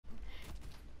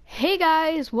Hey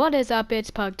guys, what is up?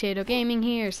 It's Pugtato Gaming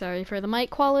here. Sorry for the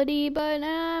mic quality, but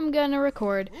I'm gonna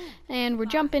record. And we're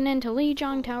jumping into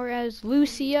Lijiang Tower as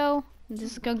Lucio.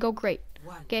 This is gonna go great.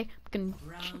 Okay, I'm gonna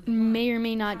may or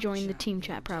may not join the team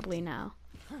chat probably now.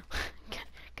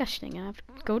 Gosh dang it, I have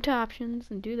to go to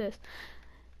options and do this.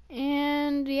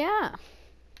 And yeah.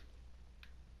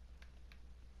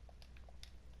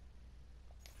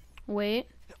 Wait.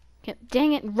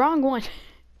 Dang it, wrong one.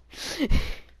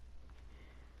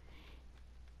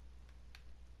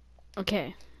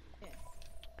 Okay.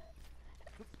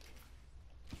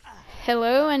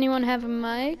 Hello, anyone have a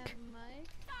mic?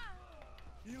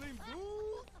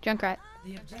 Junkrat.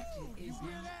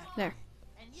 There.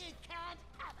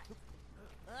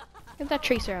 Get that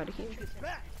tracer out of here.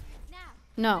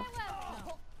 No.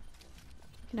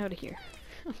 Get out of here.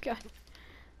 Oh god.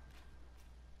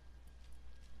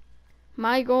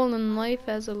 My goal in life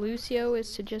as a Lucio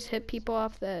is to just hit people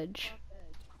off the edge.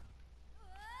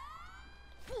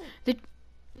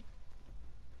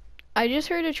 I just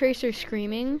heard a tracer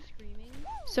screaming,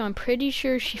 so I'm pretty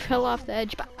sure she fell off the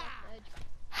edge, but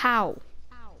how?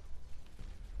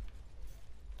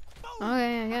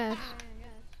 Okay, I guess.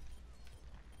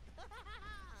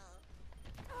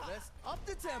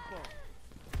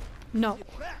 No.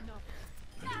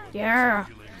 Yeah.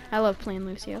 I love playing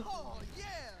Lucio.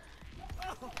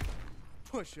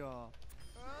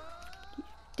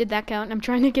 Did that count? I'm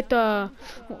trying to get the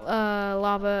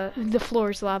the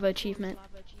floor's lava achievement.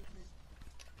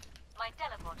 My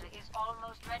teleporter is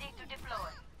almost ready to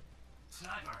deploy.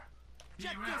 Sniper,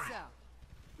 check this out.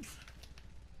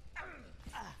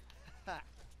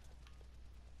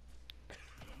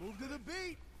 Move to the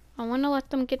beat. I want to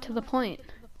let them get to the point.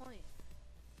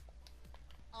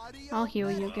 I'll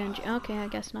heal you, Genji. Okay, I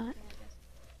guess not.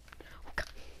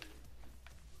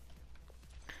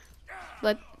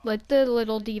 Let the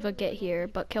little diva get here,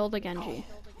 but kill the Genji.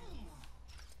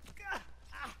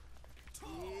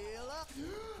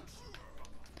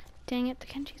 Dang it, the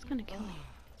Genji's gonna kill me.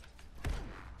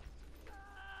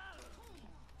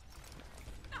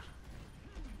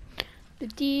 The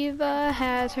diva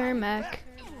has her mech.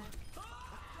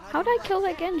 How'd I kill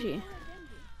that Genji?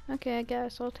 Okay, I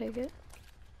guess I'll take it.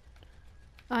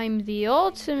 I'm the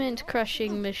ultimate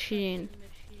crushing machine.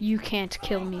 You can't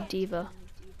kill me, diva.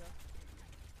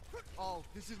 Oh,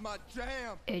 this is my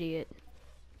jam. Idiot.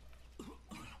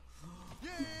 Yeah,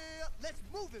 let's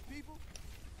move it, people.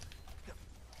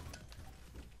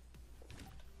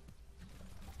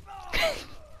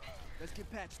 Let's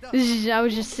get patched up. I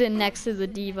was just sitting next to the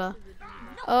diva.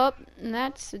 Oh, and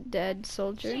that's a dead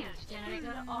soldier.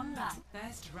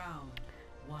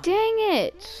 Dang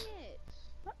it!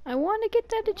 I want to get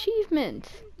that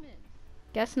achievement.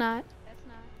 Guess not.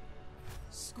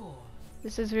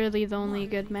 This is really the only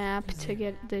good map to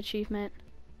get the achievement.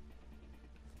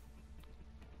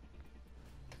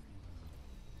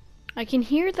 I can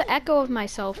hear the echo of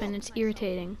myself and it's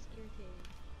irritating.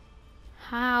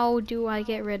 How do I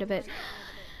get rid of it?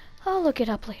 I'll look it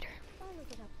up later.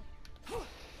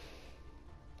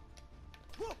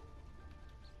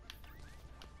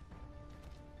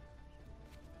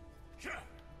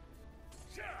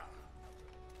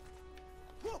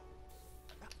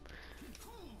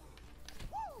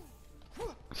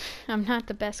 I'm not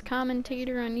the best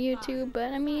commentator on YouTube,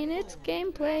 but I mean, it's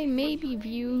gameplay, maybe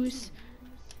views.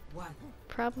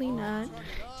 Probably not.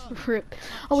 Rip.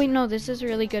 Oh wait, no, this is a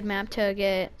really good map to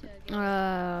get,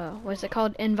 what's it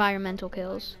called? Environmental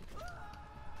kills.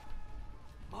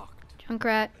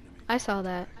 Junkrat, I saw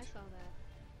that.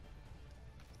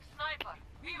 Sniper,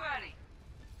 be ready.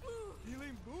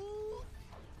 Healing boost.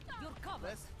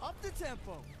 Let's up the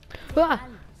tempo. Ah!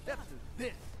 Step to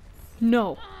this.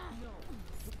 No.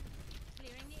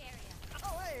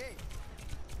 Oh,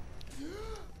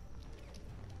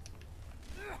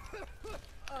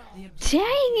 hey, Dang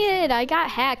it! I got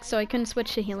hacked, so I couldn't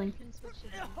switch to healing.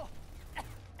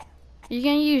 You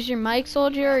gonna use your mic,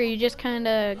 soldier, or are you just kind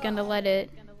of gonna let it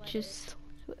just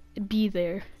be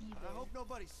there? I hope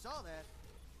nobody saw that.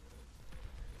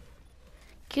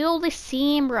 Kill the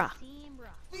Sombra.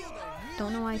 Feel the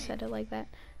Don't know why I said it like that.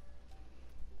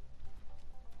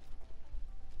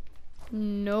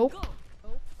 Nope.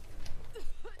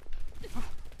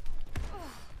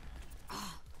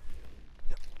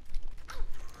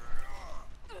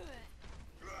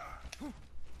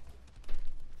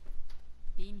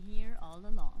 Been here all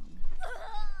along.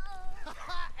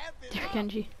 There,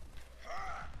 Genji.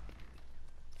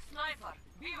 Sniper,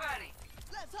 be ready.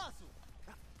 Let's hustle.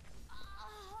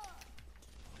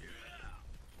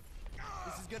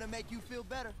 This is gonna make you feel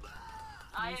better.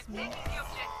 I have taken the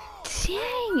objective.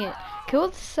 Dang it! Kill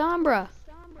the Sombra.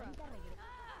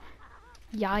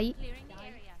 Yite. Clearing the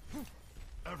area.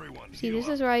 Everyone See, heal this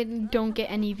up. is where I don't get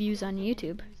any views on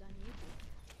YouTube.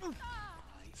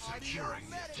 Securing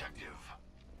the objective.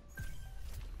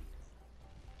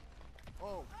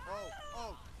 Oh,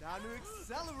 time to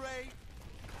accelerate.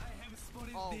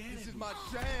 Oh, this is my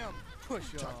jam.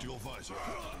 Push off. Tactical visor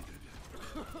completed.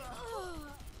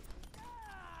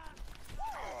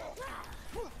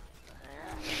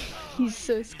 He's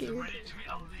so scared. Ready to be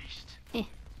unleashed. Eh.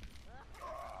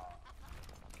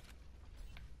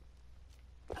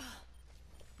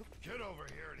 Get over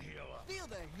here and heal up. Feel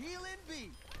the healing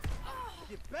beat.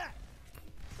 Get back.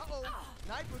 Uh-oh.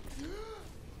 Sniper.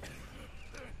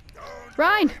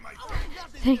 Ryan!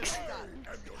 Nothing Thanks. got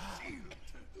it.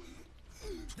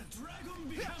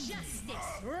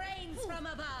 Justice reigns from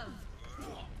above.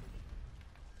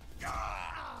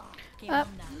 Give Up.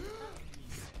 him that.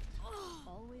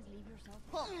 Always leave yourself.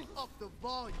 Pump up the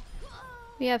volume.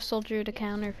 We have Soldier to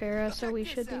counter Farah, so we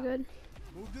should be good.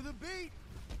 Move to the beat.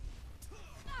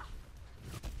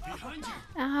 Behind you.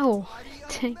 Ow!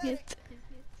 Dang it.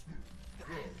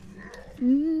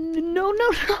 No, no,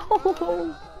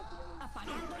 no!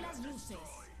 Apagando las luces.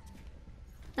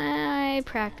 I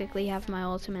practically have my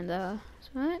ultimate though,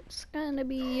 so it's gonna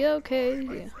be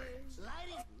okay.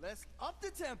 Let's up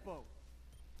the tempo.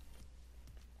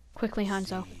 Quickly,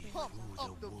 Hanzo. Pump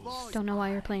up the volume. Don't know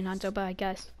why you're playing Hanzo, but I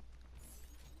guess.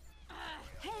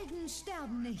 Helden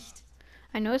sterben nicht.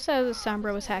 I noticed that the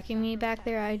Sombra was hacking me back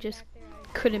there, I just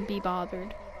couldn't be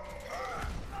bothered.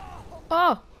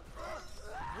 Oh!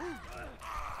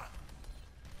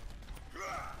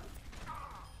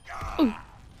 Ooh.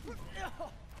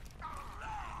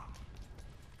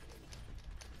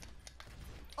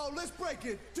 Oh, let's break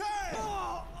it. Damn!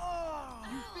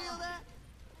 You feel that?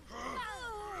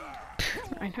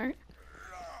 Reinhardt.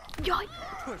 Yoink!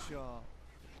 Push off.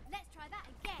 Let's try that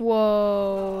again.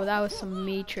 Whoa, that was some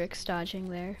matrix dodging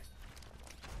there.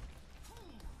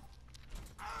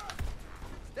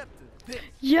 Step to this.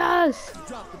 Yes!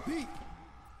 Drop the beat.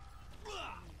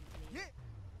 Yeah.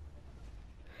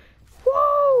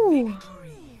 Woo!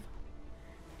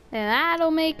 And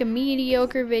that'll make a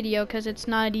mediocre video because it's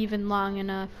not even long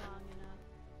enough.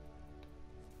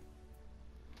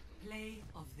 Play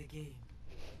of the game.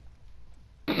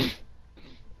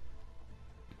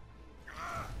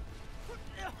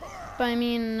 But I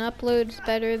mean, an upload's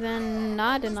better than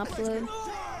not an upload.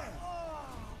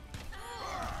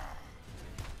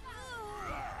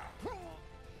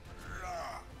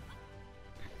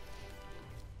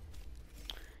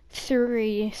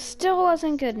 Three still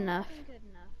wasn't good enough.